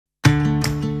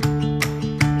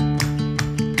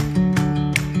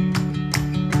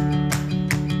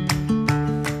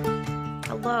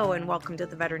welcome to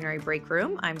the Veterinary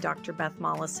Breakroom. I'm Dr. Beth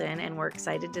Molleson, and we're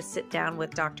excited to sit down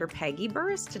with Dr. Peggy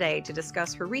Burris today to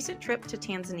discuss her recent trip to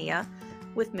Tanzania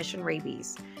with Mission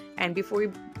Rabies. And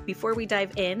before we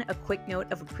dive in, a quick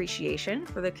note of appreciation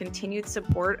for the continued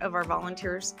support of our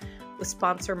volunteers with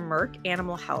sponsor Merck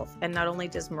Animal Health. And not only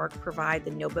does Merck provide the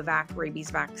Nobivac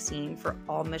rabies vaccine for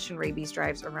all Mission Rabies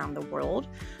drives around the world,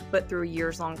 but through a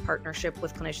years-long partnership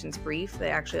with Clinicians Brief,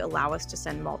 they actually allow us to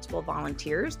send multiple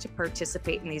volunteers to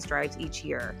participate in these drives each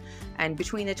year. And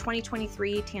between the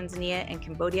 2023 Tanzania and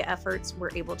Cambodia efforts,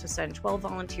 we're able to send 12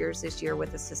 volunteers this year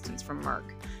with assistance from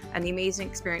Merck. And the amazing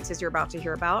experiences you're about to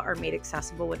hear about are made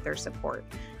accessible with their support.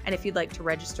 And if you'd like to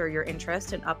register your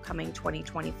interest in upcoming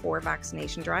 2024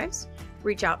 vaccination drives,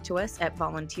 reach out to us at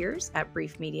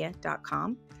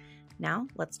volunteers@briefmedia.com. Now,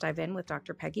 let's dive in with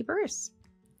Dr. Peggy Burris.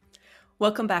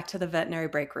 Welcome back to the Veterinary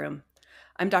Breakroom.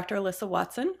 I'm Dr. Alyssa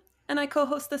Watson, and I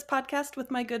co-host this podcast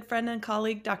with my good friend and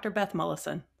colleague, Dr. Beth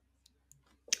Molleson.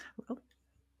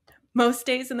 Most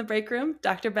days in the break room,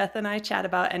 Dr. Beth and I chat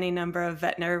about any number of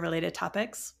veterinary-related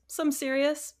topics, some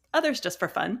serious, others just for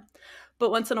fun. But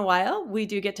once in a while, we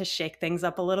do get to shake things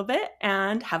up a little bit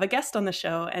and have a guest on the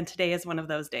show, and today is one of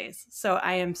those days. So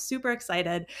I am super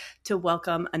excited to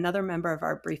welcome another member of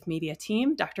our Brief Media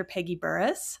team, Dr. Peggy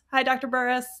Burris. Hi, Dr.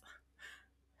 Burris.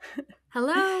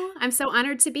 Hello, I'm so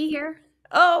honored to be here.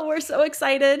 Oh, we're so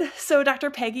excited. So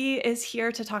Dr. Peggy is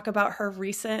here to talk about her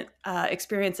recent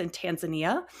experience in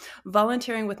Tanzania,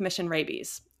 volunteering with Mission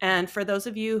Rabies. And for those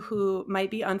of you who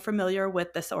might be unfamiliar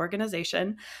with this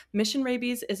organization, Mission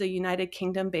Rabies is a United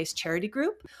Kingdom-based charity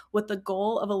group with the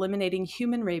goal of eliminating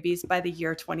human rabies by the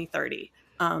year 2030.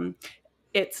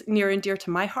 It's near and dear to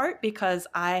my heart because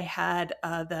I had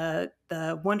the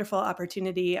wonderful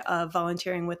opportunity of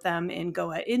volunteering with them in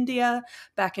Goa, India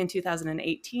back in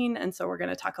 2018. And so we're going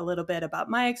to talk a little bit about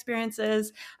my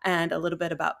experiences and a little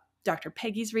bit about Dr.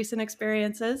 Peggy's recent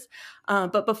experiences.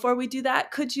 But before we do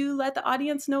that, could you let the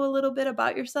audience know a little bit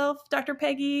about yourself, Dr.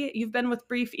 Peggy? You've been with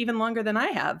Brief even longer than I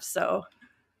have, so...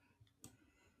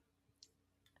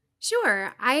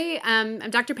 Sure. I'm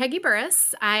Dr. Peggy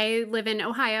Burris. I live in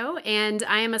Ohio, and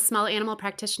I am a small animal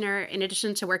practitioner in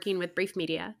addition to working with Brief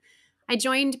Media. I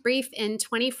joined Brief in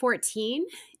 2014,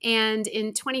 and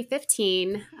in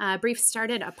 2015, Brief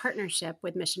started a partnership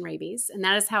with Mission Rabies, and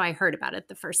that is how I heard about it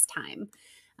the first time.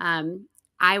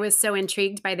 I was so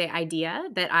intrigued by the idea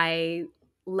that I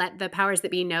let the powers that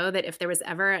be know that if there was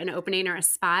ever an opening or a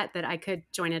spot that I could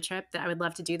join a trip, that I would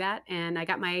love to do that, and I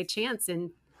got my chance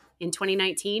in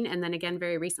 2019, and then again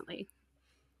very recently.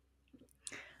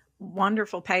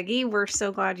 Wonderful, Peggy. We're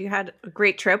so glad you had a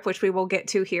great trip, which we will get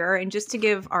to here. And just to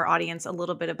give our audience a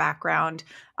little bit of background,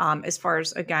 as far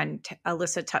as, again,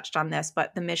 Alyssa touched on this,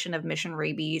 but the mission of Mission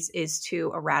Rabies is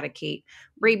to eradicate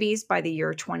rabies by the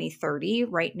year 2030.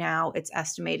 Right now, it's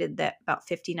estimated that about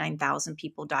 59,000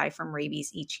 people die from rabies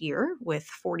each year, with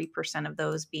 40% of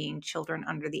those being children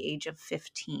under the age of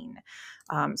 15.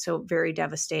 So very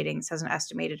devastating. It says an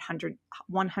estimated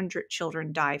 100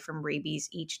 children die from rabies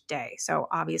each day. So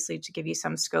obviously, to give you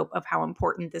some scope of how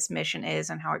important this mission is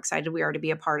and how excited we are to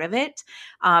be a part of it.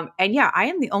 And yeah, I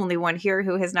am the only one here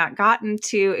who has not gotten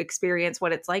to experience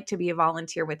what it's like to be a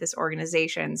volunteer with this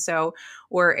organization. So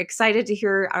we're excited to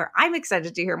hear, or I'm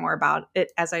excited to hear more about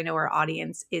it, as I know our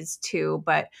audience is too.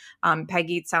 But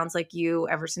Peggy, it sounds like you,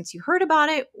 ever since you heard about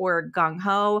it, were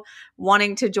gung-ho,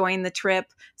 wanting to join the trip.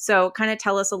 So kind of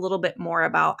tell us a little bit more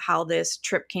about how this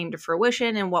trip came to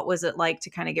fruition and what was it like to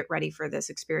kind of get ready for this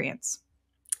experience?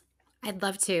 I'd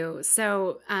love to.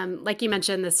 So like you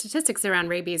mentioned, the statistics around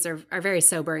rabies are very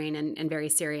sobering and very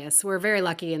serious. We're very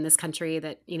lucky in this country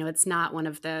that, it's not one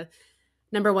of the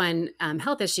number one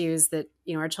health issues that,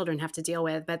 our children have to deal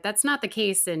with, but that's not the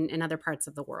case in other parts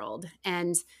of the world.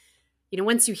 And,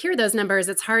 once you hear those numbers,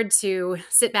 it's hard to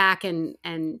sit back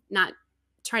and not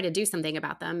try to do something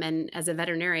about them. And as a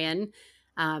veterinarian,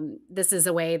 this is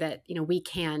a way that, we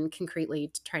can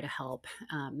concretely try to help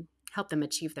them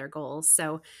achieve their goals.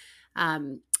 So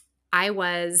I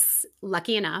was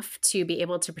lucky enough to be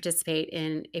able to participate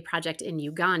in a project in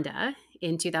Uganda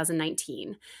in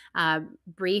 2019.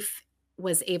 Brief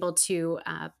was able to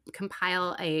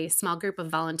compile a small group of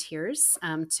volunteers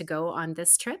to go on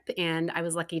this trip, and I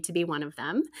was lucky to be one of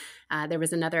them. There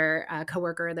was another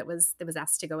coworker that was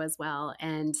asked to go as well,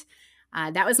 and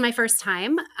that was my first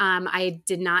time. I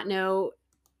did not know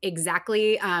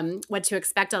exactly what to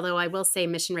expect, although I will say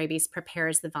Mission Rabies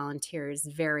prepares the volunteers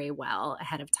very well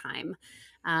ahead of time.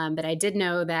 But I did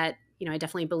know that, I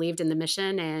definitely believed in the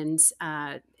mission and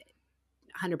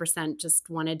 100% just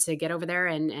wanted to get over there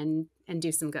and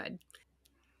do some good.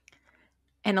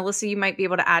 And Alyssa, you might be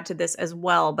able to add to this as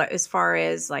well, but as far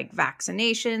as like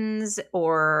vaccinations,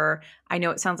 or I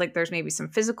know it sounds like there's maybe some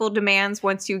physical demands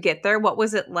once you get there. What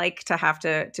was it like to have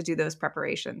to do those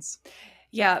preparations?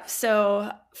 Yeah, so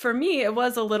for me, it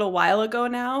was a little while ago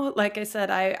now. Like I said,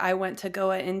 I went to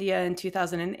Goa, India in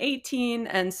 2018,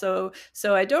 and so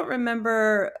I don't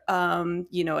remember,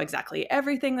 exactly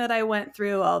everything that I went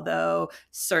through. Although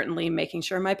certainly making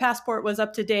sure my passport was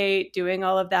up to date, doing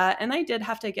all of that, and I did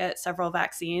have to get several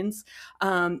vaccines.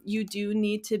 You do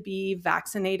need to be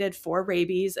vaccinated for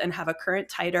rabies and have a current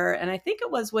titer, and I think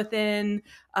it was within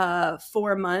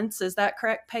 4 months. Is that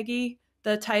correct, Peggy?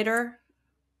 The titer?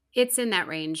 It's in that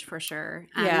range for sure.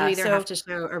 You Yeah. either have So. to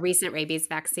show a recent rabies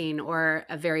vaccine or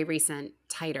a very recent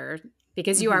titer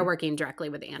because you are Mhm. working directly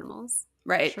with animals.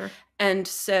 Right. Sure. And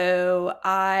so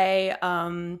I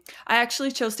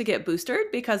actually chose to get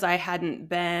boosted because I hadn't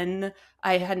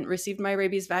received my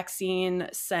rabies vaccine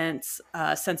since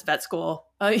vet school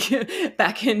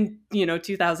back in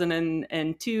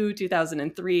 2002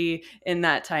 2003 in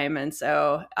that time, and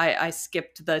so I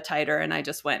skipped the titer and I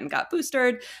just went and got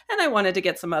boosted, and I wanted to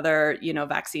get some other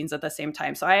vaccines at the same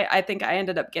time. So I think I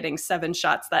ended up getting 7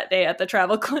 shots that day at the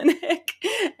travel clinic,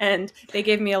 and they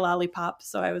gave me a lollipop,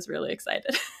 so I was really excited.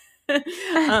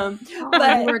 Oh, you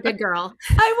But were a good girl.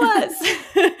 I was.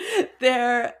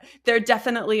 There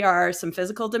definitely are some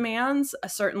physical demands.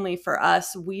 Certainly for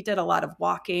us, we did a lot of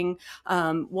walking.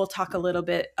 We'll talk a little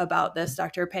bit about this,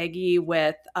 Dr. Peggy,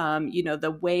 with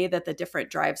the way that the different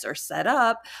drives are set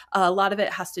up. A lot of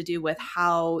it has to do with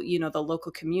how the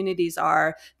local communities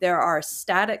are. There are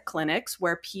static clinics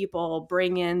where people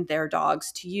bring in their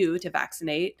dogs to you to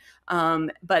vaccinate.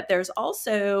 But there's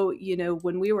also,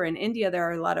 when we were in India, there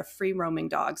are a lot of free roaming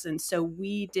dogs. And so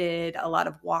we did a lot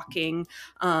of walking,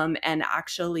 and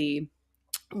actually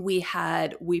we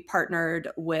partnered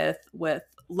with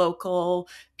local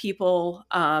people,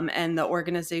 and the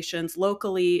organizations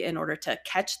locally in order to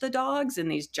catch the dogs in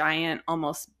these giant,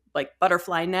 almost like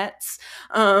butterfly nets,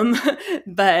 and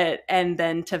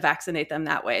then to vaccinate them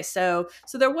that way. So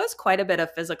there was quite a bit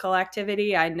of physical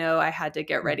activity. I know I had to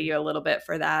get ready a little bit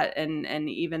for that, and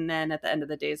even then, at the end of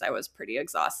the days, I was pretty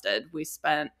exhausted. We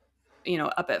spent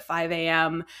up at 5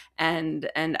 a.m. and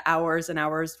hours and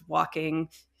hours walking.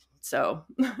 So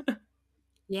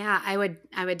Yeah, I would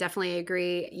definitely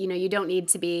agree. You don't need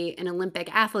to be an Olympic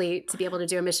athlete to be able to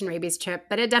do a Mission Rabies trip,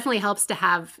 but it definitely helps to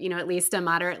have, at least a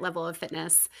moderate level of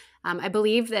fitness. I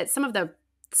believe that some of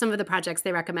the projects,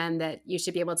 they recommend that you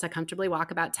should be able to comfortably walk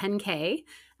about 10K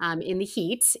in the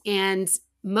heat. And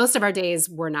most of our days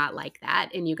were not like that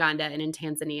in Uganda and in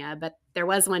Tanzania, but there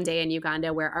was one day in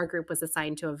Uganda where our group was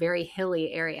assigned to a very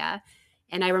hilly area.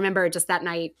 And I remember just that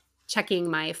night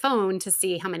checking my phone to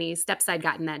see how many steps I'd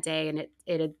gotten that day, and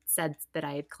it had said that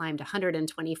I had climbed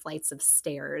 120 flights of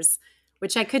stairs,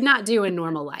 which I could not do in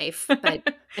normal life.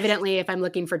 But evidently, if I'm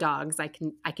looking for dogs, I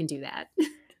can do that.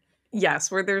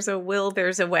 Yes, where there's a will,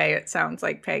 there's a way, it sounds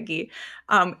like, Peggy.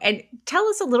 And tell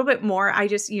us a little bit more. I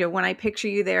just, when I picture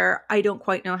you there, I don't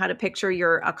quite know how to picture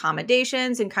your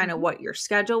accommodations and kind of what your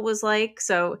schedule was like.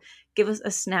 So give us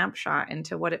a snapshot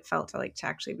into what it felt like to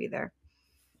actually be there.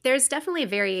 There's definitely a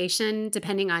variation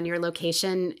depending on your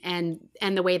location and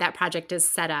the way that project is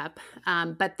set up.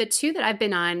 But the 2 that I've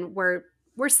been on were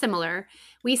similar.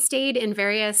 We stayed in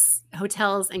various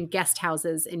hotels and guest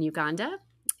houses in Uganda.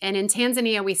 And in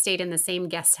Tanzania, we stayed in the same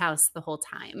guest house the whole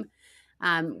time.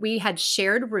 We had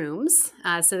shared rooms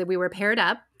so that we were paired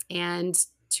up, and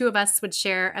 2 of us would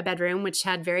share a bedroom, which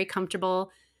had very comfortable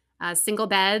single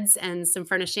beds and some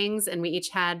furnishings. And we each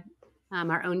had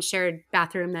our own shared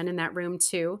bathroom then in that room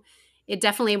too. It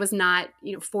definitely was not,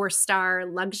 4-star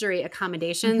luxury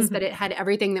accommodations, but it had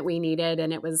everything that we needed,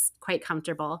 and it was quite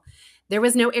comfortable. There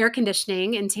was no air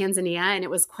conditioning in Tanzania, and it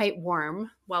was quite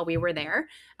warm while we were there.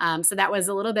 So that was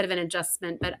a little bit of an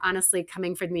adjustment, but honestly,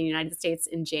 coming from the United States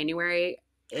in January,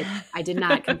 I did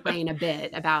not complain a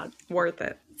bit about Worth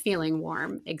it. feeling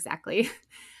warm. Exactly.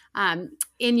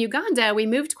 In Uganda, we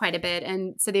moved quite a bit,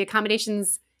 and so the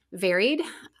accommodations varied.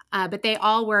 But they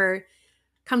all were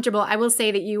comfortable. I will say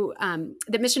that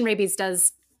that Mission Rabies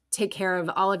does take care of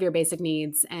all of your basic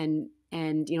needs, and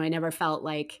I never felt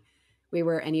like we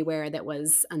were anywhere that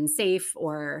was unsafe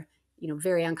or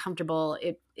very uncomfortable.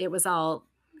 It was all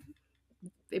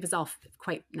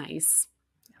quite nice.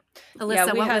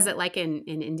 Alyssa, what was it like in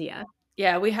India?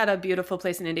 Yeah, we had a beautiful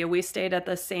place in India. We stayed at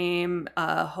the same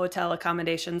hotel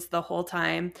accommodations the whole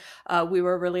time. We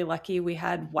were really lucky. We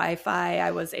had Wi-Fi. I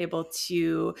was able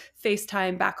to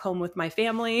FaceTime back home with my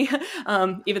family,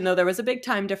 even though there was a big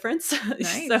time difference.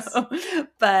 Nice.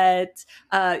 But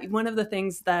one of the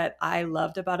things that I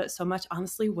loved about it so much,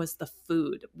 honestly, was the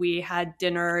food. We had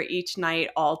dinner each night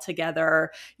all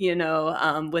together,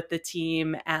 with the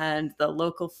team, and the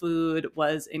local food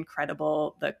was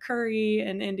incredible. The curry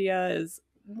in India is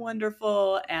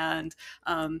wonderful, and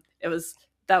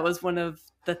that was one of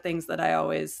the things that I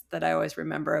always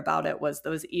remember about it, was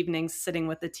those evenings sitting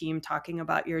with the team, talking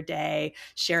about your day,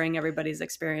 sharing everybody's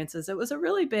experiences. It was a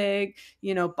really big,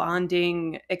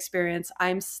 bonding experience.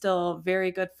 I'm still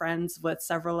very good friends with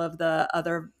several of the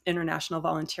other international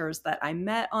volunteers that I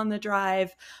met on the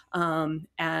drive.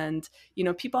 And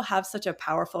people have such a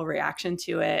powerful reaction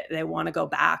to it. They want to go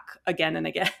back again and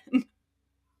again.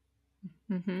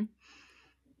 Mm-hmm.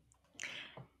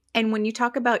 And when you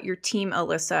talk about your team,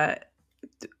 Alyssa,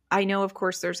 I know, of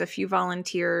course, there's a few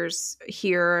volunteers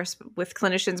here with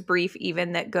Clinicians Brief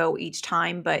even that go each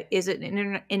time, but is it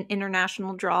an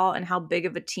international draw, and how big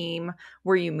of a team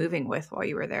were you moving with while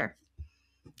you were there?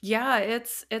 Yeah,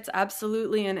 it's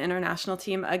absolutely an international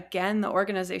team. Again, the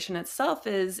organization itself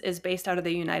is based out of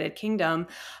the United Kingdom,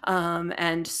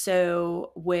 and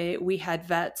so we had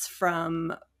vets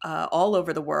from all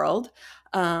over the world,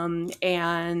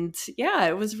 and yeah,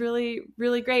 it was really,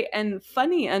 really great. And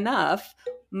funny enough,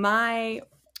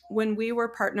 when we were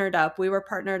partnered up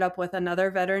with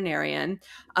another veterinarian,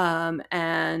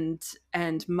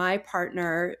 and my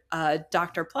partner,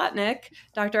 Dr. Plotnick,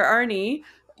 Dr. Arnie,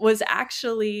 was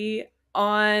actually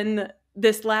on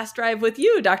this last drive with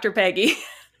you, Dr. Peggy.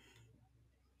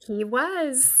 He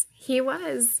was. He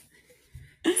was.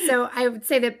 So I would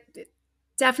say that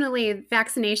definitely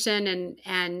vaccination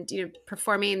and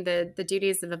performing the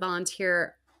duties of a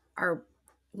volunteer are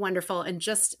wonderful, and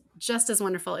just as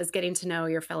wonderful as getting to know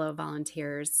your fellow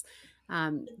volunteers.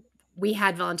 We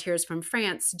had volunteers from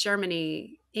France,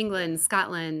 Germany, England,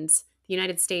 Scotland, the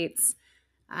United States,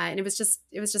 and it was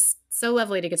just so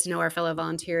lovely to get to know our fellow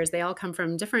volunteers. They all come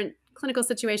from different clinical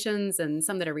situations, and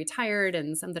some that are retired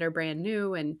and some that are brand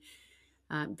new, and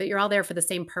but you're all there for the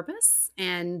same purpose,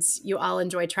 and you all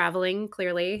enjoy traveling,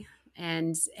 clearly,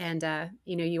 and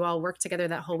you all work together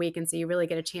that whole week, and so you really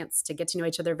get a chance to get to know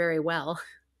each other very well.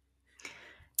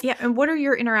 Yeah, and what are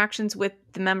your interactions with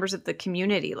the members of the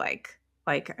community like?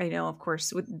 Like, I know, of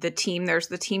course, with the team, there's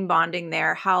the team bonding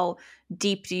there. How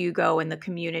deep do you go in the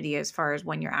community as far as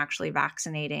when you're actually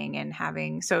vaccinating and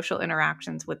having social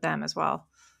interactions with them as well?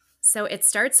 So it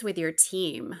starts with your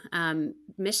team.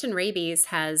 Mission Rabies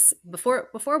has,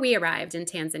 before we arrived in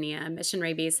Tanzania, Mission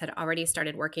Rabies had already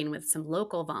started working with some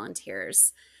local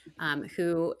volunteers,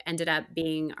 who ended up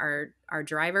being our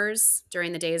drivers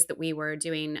during the days that we were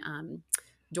doing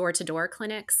door-to-door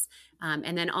clinics,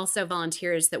 and then also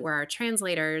volunteers that were our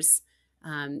translators,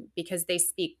 because they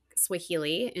speak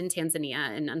Swahili in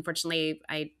Tanzania, and unfortunately,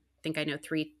 I think I know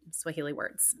 3 Swahili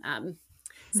words.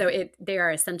 So they are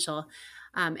essential.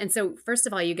 And so, first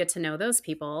of all, you get to know those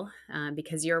people,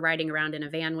 because you're riding around in a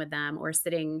van with them or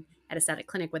sitting at a static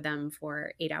clinic with them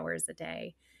for 8 hours a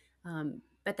day.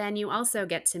 But then you also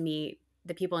get to meet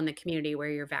the people in the community where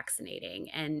you're vaccinating.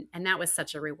 And that was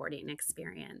such a rewarding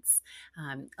experience.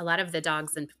 A lot of the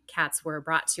dogs and cats were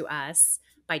brought to us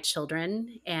by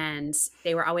children, and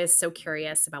they were always so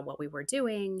curious about what we were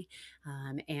doing,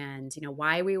 and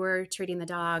why we were treating the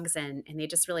dogs, and they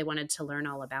just really wanted to learn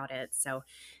all about it. So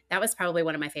that was probably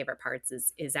one of my favorite parts,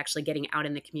 is actually getting out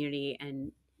in the community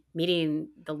and meeting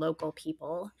the local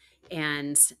people,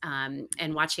 and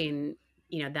watching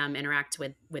them interact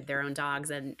with their own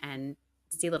dogs, and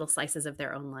see little slices of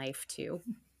their own life too.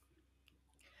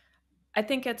 I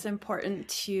think it's important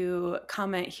to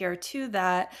comment here too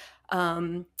that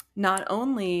not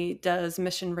only does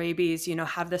Mission Rabies,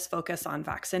 have this focus on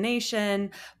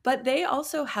vaccination, but they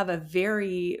also have a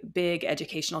very big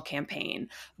educational campaign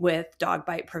with dog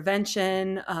bite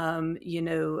prevention,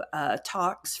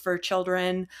 talks for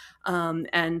children,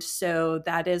 and so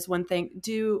that is one thing.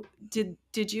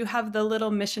 Did you have the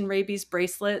little Mission Rabies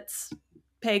bracelets,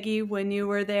 Peggy, when you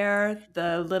were there,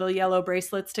 the little yellow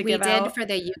bracelets to give out? We did for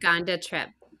the Uganda trip.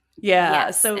 Yeah.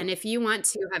 Yes. So And if you want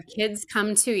to have kids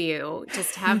come to you,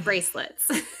 just have bracelets.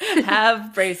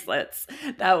 have bracelets.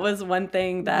 That was one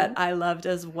thing that I loved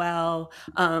as well.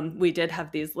 We did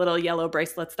have these little yellow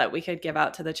bracelets that we could give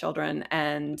out to the children.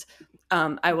 And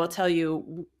I will tell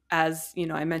you, as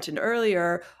I mentioned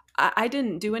earlier, I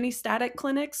didn't do any static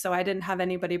clinics, so I didn't have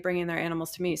anybody bringing their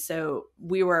animals to me. So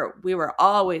we were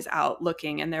always out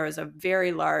looking, and there was a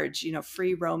very large,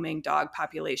 free roaming dog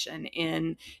population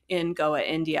in Goa,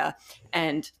 India,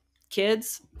 and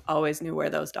kids always knew where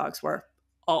those dogs were.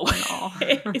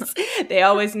 Always. They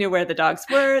always knew where the dogs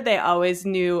were. They always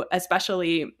knew,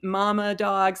 especially mama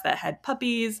dogs that had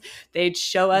puppies. They'd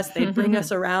show us, they'd bring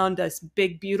us around this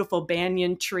big, beautiful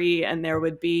banyan tree, and there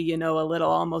would be, a little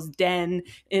almost den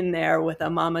in there with a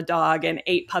mama dog and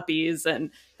 8 puppies. And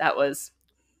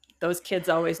those kids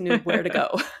always knew where to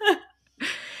go.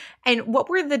 And what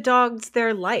were the dogs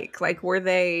there like? Like,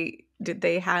 did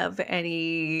they have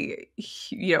any,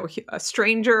 a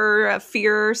stranger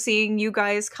fear seeing you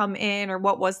guys come in, or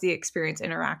what was the experience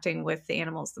interacting with the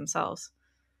animals themselves?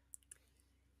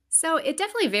 So it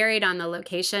definitely varied on the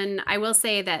location. I will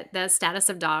say that the status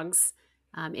of dogs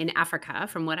in Africa,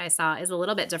 from what I saw, is a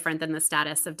little bit different than the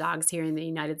status of dogs here in the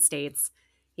United States.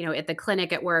 At the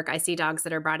clinic at work, I see dogs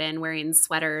that are brought in wearing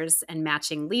sweaters and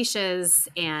matching leashes,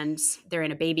 and they're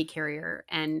in a baby carrier.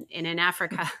 And in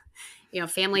Africa,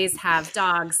 families have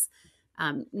dogs,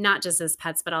 not just as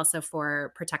pets, but also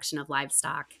for protection of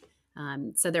livestock.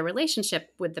 So their relationship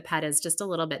with the pet is just a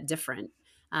little bit different.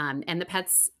 And the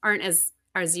pets aren't as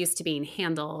used to being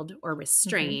handled or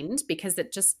restrained because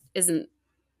it just isn't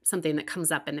something that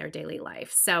comes up in their daily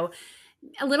life. So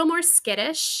a little more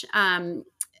skittish,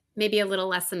 maybe a little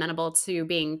less amenable to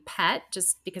being pet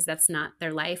just because that's not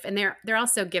their life. And they're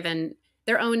also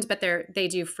they're owned, but they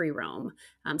do free roam.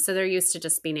 So they're used to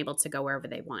just being able to go wherever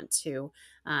they want to.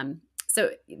 So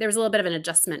there's a little bit of an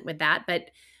adjustment with that, but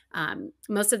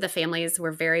most of the families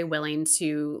were very willing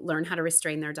to learn how to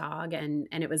restrain their dog. And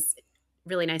it was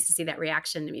really nice to see that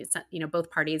reaction. I mean,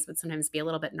 both parties would sometimes be a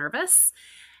little bit nervous,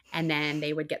 and then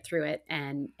they would get through it.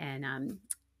 And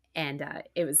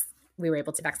we were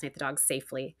able to vaccinate the dogs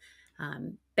safely.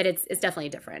 But it's definitely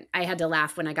different. I had to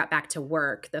laugh when I got back to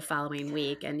work the following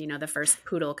week, and the first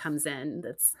poodle comes in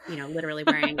that's literally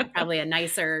wearing probably a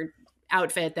nicer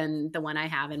outfit than the one I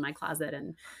have in my closet,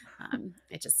 and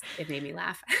it made me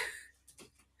laugh.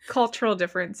 Cultural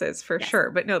differences for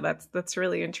sure, but no, that's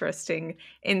really interesting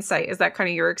insight. Is that kind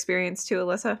of your experience too,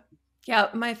 Alyssa? Yeah,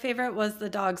 my favorite was the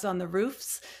dogs on the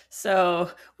roofs. So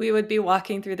we would be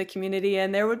walking through the community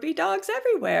and there would be dogs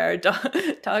everywhere.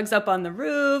 Dogs up on the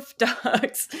roof,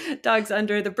 dogs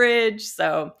under the bridge.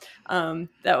 So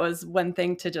that was one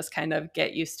thing to just kind of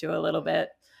get used to a little bit.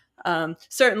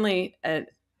 Certainly,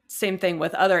 same thing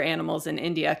with other animals in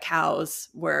India. Cows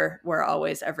were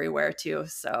always everywhere too.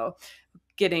 So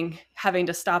having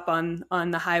to stop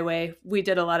on the highway. We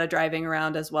did a lot of driving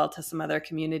around as well to some other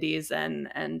communities.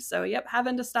 And so,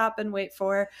 having to stop and wait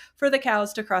for the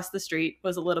cows to cross the street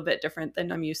was a little bit different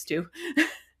than I'm used to.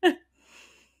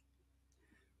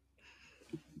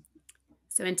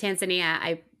 So in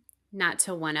Tanzania, not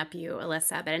to one up you,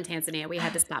 Alyssa, but in Tanzania, we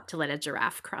had to stop to let a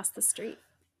giraffe cross the street.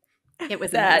 It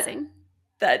was amazing.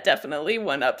 That definitely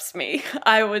one-ups me.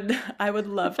 I would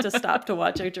love to stop to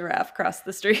watch a giraffe cross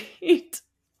the street.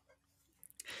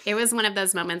 It was one of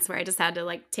those moments where I just had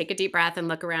to take a deep breath and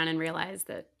look around and realize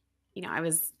that, I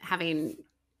was having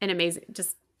an amazing,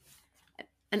 just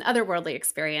an otherworldly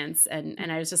experience. And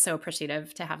I was just so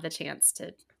appreciative to have the chance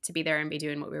to be there and be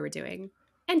doing what we were doing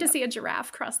and to see a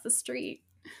giraffe cross the street.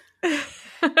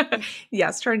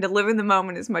 Yes, trying to live in the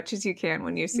moment as much as you can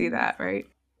when you see that, right?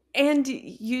 And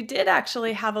you did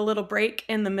actually have a little break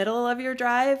in the middle of your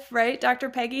drive, right, Dr.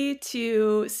 Peggy,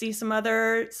 to see some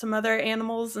other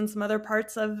animals and some other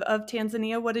parts of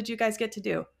Tanzania. What did you guys get to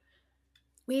do?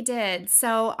 We did.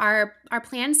 So our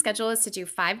planned schedule is to do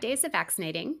 5 days of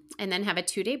vaccinating and then have a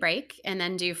 2-day break and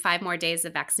then do 5 more days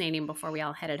of vaccinating before we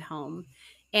all headed home.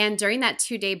 And during that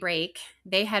 2-day break,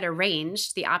 they had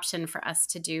arranged the option for us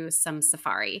to do some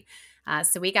safari.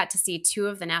 So we got to see 2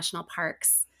 of the national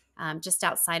parks just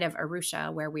outside of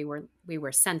Arusha, where we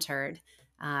were centered.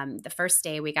 The first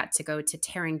day, we got to go to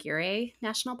Tarangire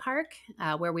National Park,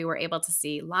 where we were able to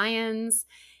see lions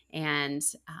and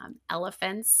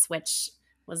elephants, which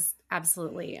was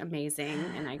absolutely amazing.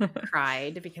 And I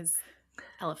cried because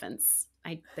elephants,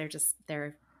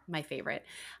 they're my favorite.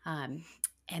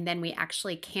 And then we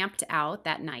actually camped out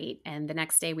that night. And the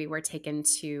next day, we were taken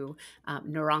to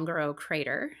Ngorongoro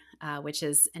Crater, which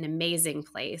is an amazing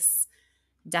place.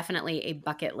 Definitely a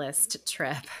bucket list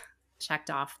trip checked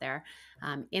off there.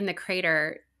 In the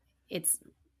crater,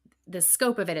 the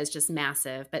scope of it is just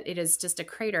massive, but it is just a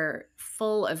crater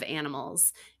full of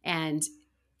animals. And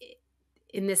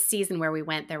in this season where we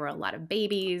went, there were a lot of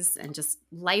babies and just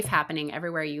life happening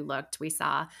everywhere you looked. We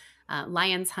saw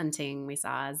lions hunting. We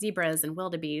saw zebras and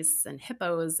wildebeests and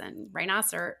hippos and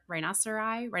rhinoceroses.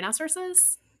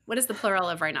 What is the plural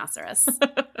of rhinoceros?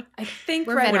 I think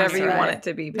We're Whatever you rhinoceri. want it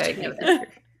to be, We should Peggy. know this.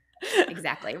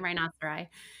 Exactly, rhinoceri.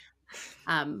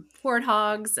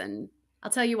 Warthogs, and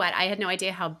I'll tell you what, I had no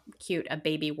idea how cute a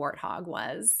baby warthog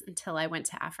was until I went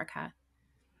to Africa.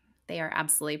 They are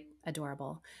absolutely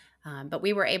adorable. But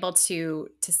we were able to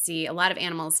see a lot of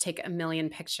animals, take a million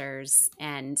pictures,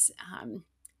 and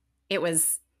it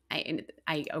was, I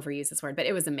overuse this word, but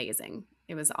it was amazing.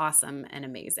 It was awesome and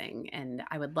amazing. And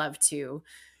I would love to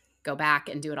go back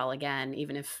and do it all again,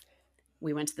 even if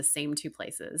we went to the same two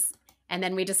places. And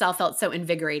then we just all felt so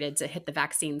invigorated to hit the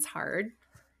vaccines hard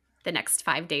the next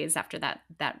 5 days after that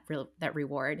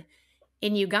reward.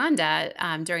 In Uganda,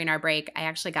 during our break, I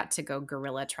actually got to go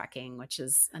gorilla trekking, which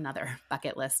is another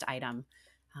bucket list item.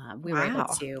 We were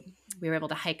able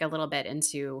to hike a little bit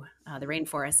into the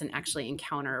rainforest and actually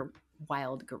encounter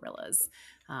wild gorillas.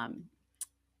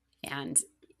 And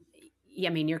yeah,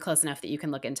 I mean, you're close enough that you can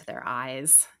look into their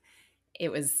eyes. I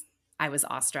was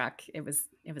awestruck. It was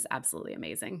absolutely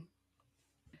amazing.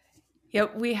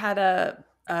 Yep, we had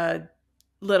a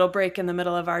little break in the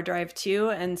middle of our drive too,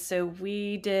 and so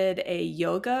we did a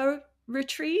yoga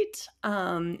retreat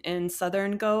in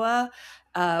southern Goa,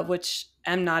 which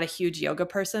I'm not a huge yoga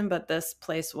person, but this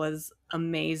place was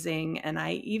amazing, and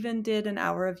I even did an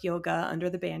hour of yoga under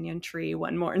the banyan tree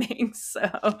one morning. So,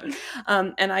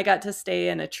 and I got to stay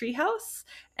in a tree house,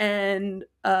 and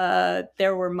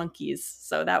there were monkeys,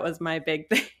 so that was my big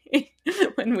thing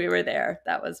when we were there.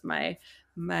 That was my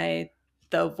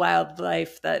the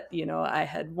wildlife that, I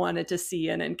had wanted to see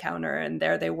and encounter. And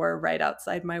there they were right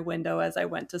outside my window as I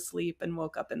went to sleep and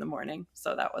woke up in the morning.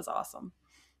 So that was awesome.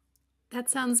 That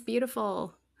sounds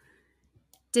beautiful.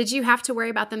 Did you have to worry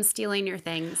about them stealing your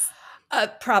things?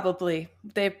 Probably.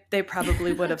 They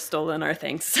probably would have stolen our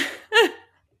things.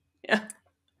 Yeah.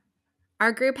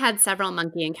 Our group had several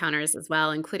monkey encounters as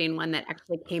well, including one that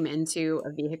actually came into a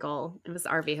vehicle. It was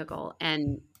our vehicle,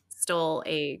 and stole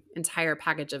an entire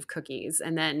package of cookies,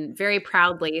 and then very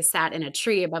proudly sat in a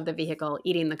tree above the vehicle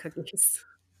eating the cookies.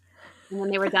 And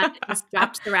when they were done, just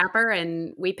dropped the wrapper,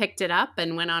 and we picked it up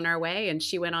and went on our way, and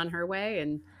she went on her way,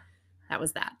 and that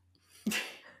was that.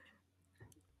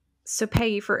 So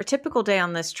Peggy, for a typical day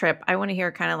on this trip, I want to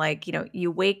hear kind of like,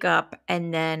 you wake up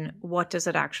and then what does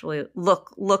it actually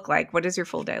look like? What does your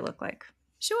full day look like?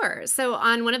 Sure. So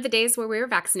on one of the days where we were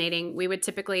vaccinating, we would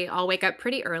typically all wake up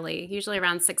pretty early, usually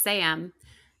around 6 a.m.,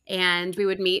 and we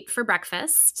would meet for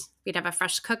breakfast. We'd have a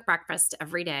fresh cooked breakfast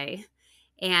every day.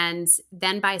 And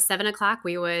then by 7 o'clock,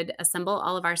 we would assemble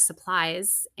all of our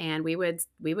supplies, and we would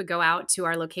go out to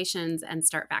our locations and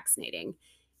start vaccinating.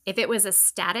 If it was a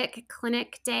static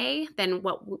clinic day, then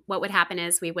what would happen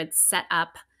is we would set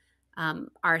up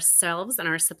ourselves and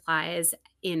our supplies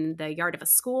in the yard of a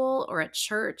school or a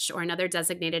church or another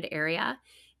designated area.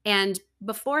 And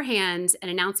beforehand, an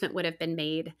announcement would have been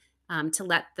made to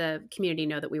let the community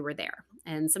know that we were there.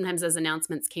 And sometimes those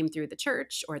announcements came through the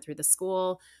church or through the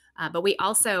school. But we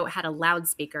also had a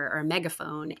loudspeaker or a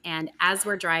megaphone. And as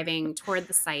we're driving toward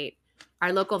the site,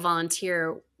 our local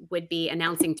volunteer would be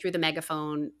announcing through the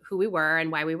megaphone who we were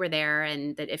and why we were there,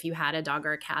 and that if you had a dog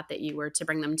or a cat that you were to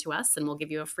bring them to us and we'll give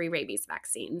you a free rabies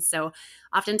vaccine. So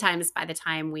oftentimes by the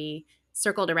time we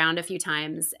circled around a few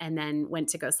times and then went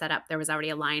to go set up, there was already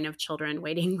a line of children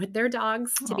waiting with their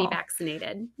dogs to be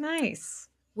vaccinated. Nice.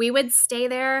 We would stay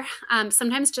there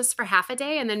sometimes just for half a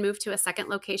day and then move to a second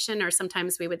location, or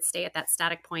sometimes we would stay at that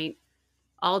static point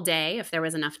all day if there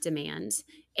was enough demand.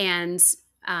 And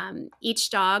each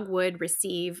dog would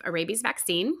receive a rabies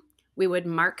vaccine. We would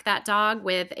mark that dog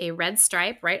with a red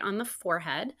stripe right on the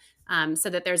forehead so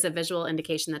that there's a visual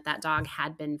indication that that dog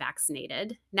had been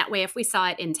vaccinated. And that way, if we saw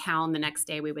it in town the next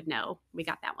day, we would know we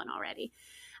got that one already.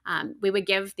 We would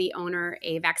give the owner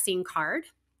a vaccine card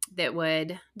that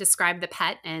would describe the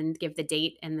pet and give the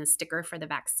date and the sticker for the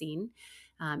vaccine.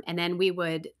 And then we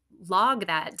would log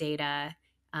that data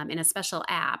in a special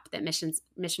app that Mission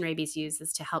Rabies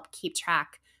uses to help keep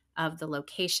track of the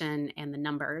location and the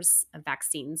numbers of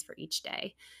vaccines for each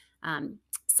day.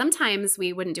 Sometimes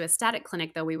we wouldn't do a static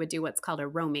clinic, though. We would do what's called a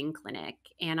roaming clinic.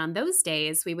 And on those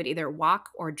days, we would either walk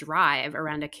or drive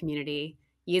around a community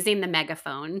using the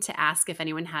megaphone to ask if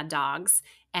anyone had dogs.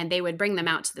 And they would bring them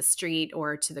out to the street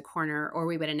or to the corner, or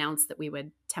we would announce that we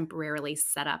would temporarily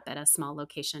set up at a small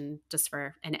location just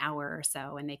for an hour or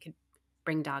so, and they could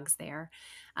bring dogs there.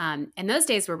 And those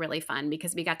days were really fun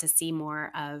because we got to see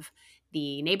more of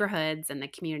the neighborhoods and the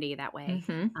community that way.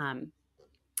 Mm-hmm. And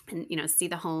see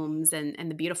the homes and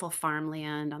the beautiful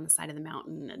farmland on the side of the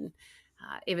mountain. And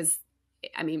it was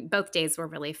I mean, both days were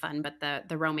really fun, but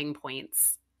the roaming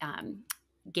points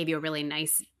gave you a really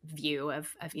nice view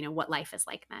of what life is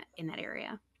like in that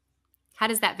area. How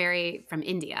does that vary from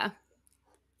India?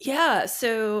 Yeah,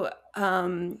 so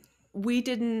we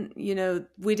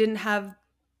didn't have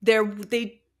there.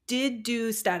 They did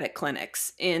do static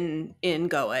clinics in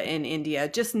Goa in India,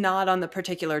 just not on the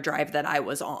particular drive that I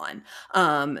was on.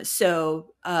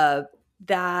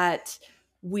 That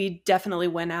we definitely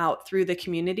went out through the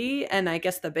community. And I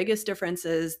guess the biggest difference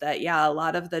is that, yeah, a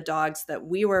lot of the dogs that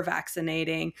we were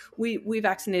vaccinating, we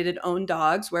vaccinated own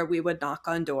dogs where we would knock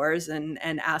on doors and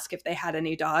ask if they had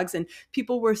any dogs. And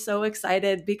people were so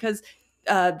excited because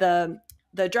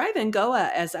the drive in Goa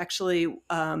is actually,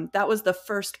 that was the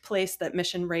first place that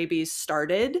Mission Rabies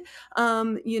started,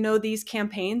 these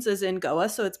campaigns is in Goa.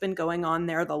 So it's been going on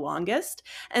there the longest.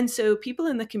 And so people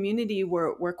in the community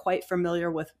were quite familiar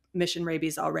with Mission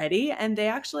Rabies already. And they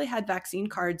actually had vaccine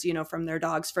cards, from their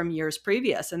dogs from years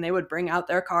previous. And they would bring out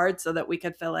their cards so that we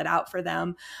could fill it out for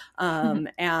them.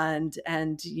 And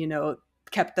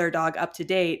kept their dog up to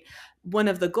date. One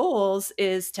of the goals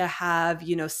is to have,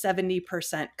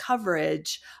 70%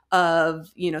 coverage of,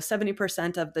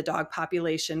 70% of the dog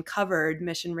population covered.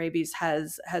 Mission Rabies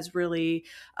has really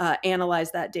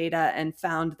analyzed that data and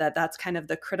found that that's kind of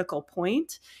the critical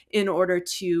point in order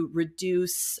to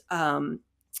reduce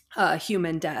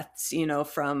human deaths,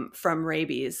 from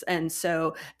rabies. And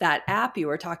so that app you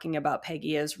were talking about,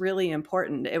 Peggy, is really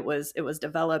important. It was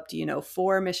developed,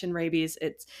 for Mission Rabies.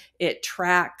 It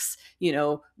tracks,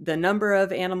 the number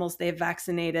of animals they've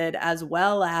vaccinated, as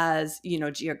well as,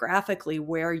 geographically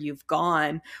where you've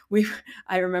gone.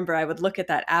 I remember I would look at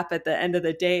that app at the end of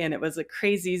the day, and it was a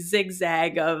crazy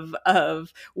zigzag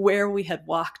of where we had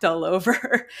walked all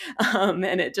over.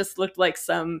 And it just looked like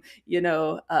some,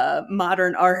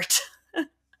 modern art.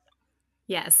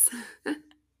 Yes.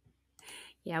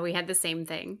 Yeah, we had the same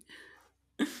thing.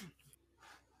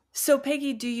 So,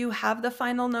 Peggy, do you have the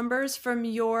final numbers from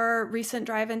your recent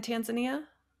drive in Tanzania?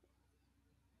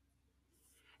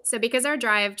 So because our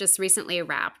drive just recently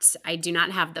wrapped, I do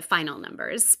not have the final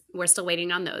numbers. We're still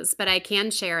waiting on those. But I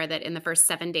can share that in the first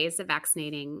 7 days of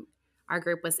vaccinating, our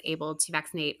group was able to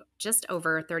vaccinate just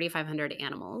over 3,500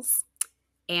 animals.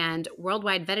 And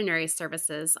Worldwide Veterinary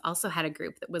Services also had a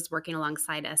group that was working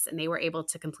alongside us, and they were able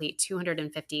to complete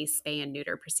 250 spay and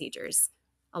neuter procedures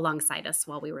alongside us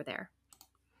while we were there.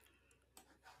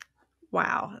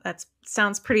 Wow, that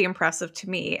sounds pretty impressive to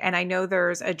me. And I know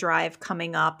there's a drive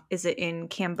coming up. Is it in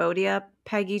Cambodia?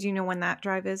 Peggy, do you know when that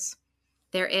drive is?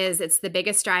 There is. It's the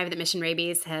biggest drive that Mission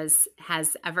Rabies has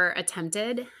ever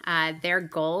attempted. Their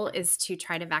goal is to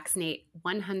try to vaccinate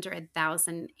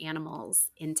 100,000 animals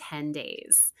in 10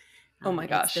 days. Oh my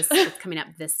gosh. It's coming up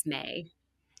this May.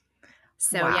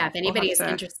 So wow. Yeah, if anybody is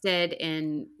interested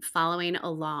in following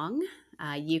along,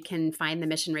 you can find the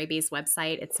Mission Rabies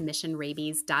website. It's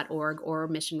missionrabies.org or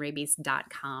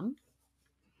missionrabies.com.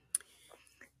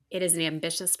 It is an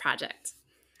ambitious project.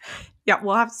 Yeah,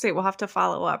 we'll have to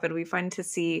follow up. It'll be fun to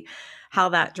see how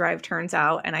that drive turns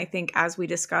out. And I think as we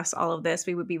discuss all of this,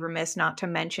 we would be remiss not to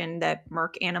mention that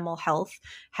Merck Animal Health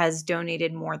has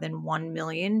donated more than 1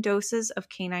 million doses of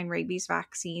canine rabies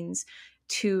vaccines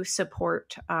to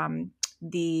support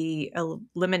the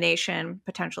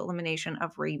potential elimination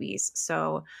of rabies.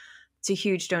 So it's a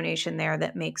huge donation there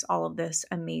that makes all of this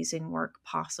amazing work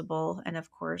possible. And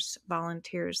of course,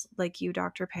 volunteers like you,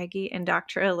 Dr. Peggy and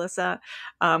Dr. Alyssa,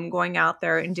 going out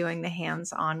there and doing the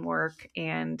hands-on work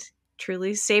and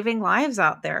truly saving lives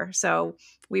out there. So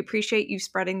we appreciate you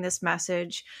spreading this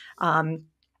message. And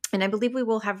I believe we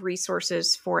will have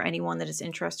resources for anyone that is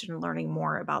interested in learning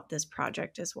more about this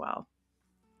project as well.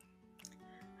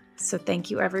 So thank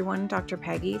you, everyone. Dr.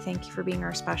 Peggy, thank you for being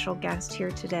our special guest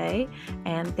here today.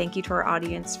 And thank you to our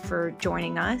audience for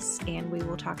joining us. And we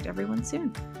will talk to everyone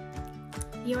soon.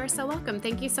 You are so welcome.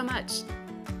 Thank you so much.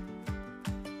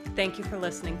 Thank you for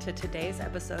listening to today's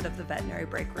episode of the Veterinary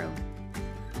Breakroom.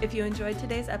 If you enjoyed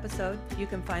today's episode, you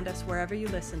can find us wherever you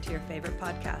listen to your favorite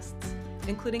podcasts,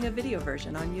 including a video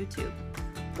version on YouTube.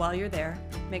 While you're there,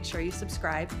 make sure you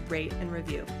subscribe, rate, and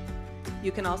review.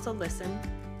 You can also listen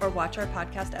or watch our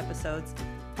podcast episodes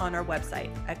on our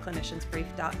website at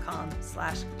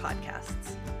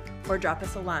cliniciansbrief.com/podcasts, or drop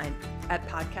us a line at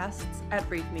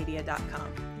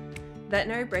podcasts@briefmedia.com.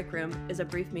 Veterinary Breakroom is a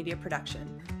Brief Media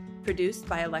production, produced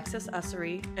by Alexis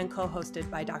Ussery and co-hosted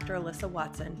by Dr. Alyssa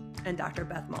Watson and Dr.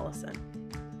 Beth Molleson.